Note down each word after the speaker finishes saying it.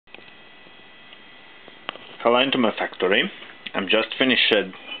Hello into my factory. I'm just finished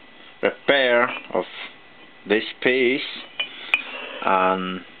repair of this piece,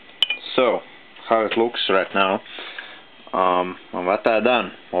 and so how it looks right now, and what I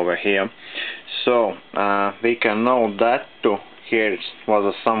done over here. So we can note that too. Here it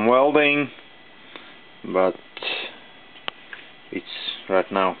was some welding, but it's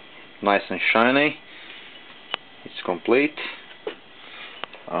right now nice and shiny. It's complete.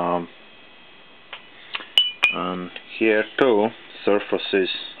 And here too, surface is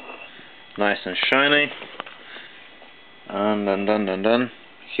nice and shiny, and then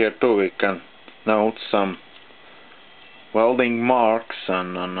here too we can note some welding marks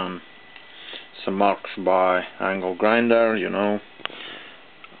and some marks by angle grinder, you know.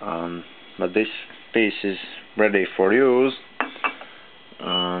 But this piece is ready for use,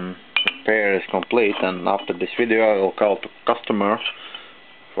 and repair is complete. And after this video I will call the customer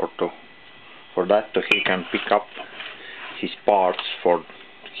for that he can pick up his parts for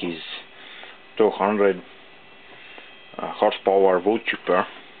his 200 horsepower Woodchipper.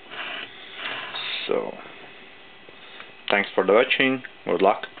 So thanks for the watching, good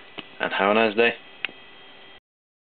luck, and have a nice day.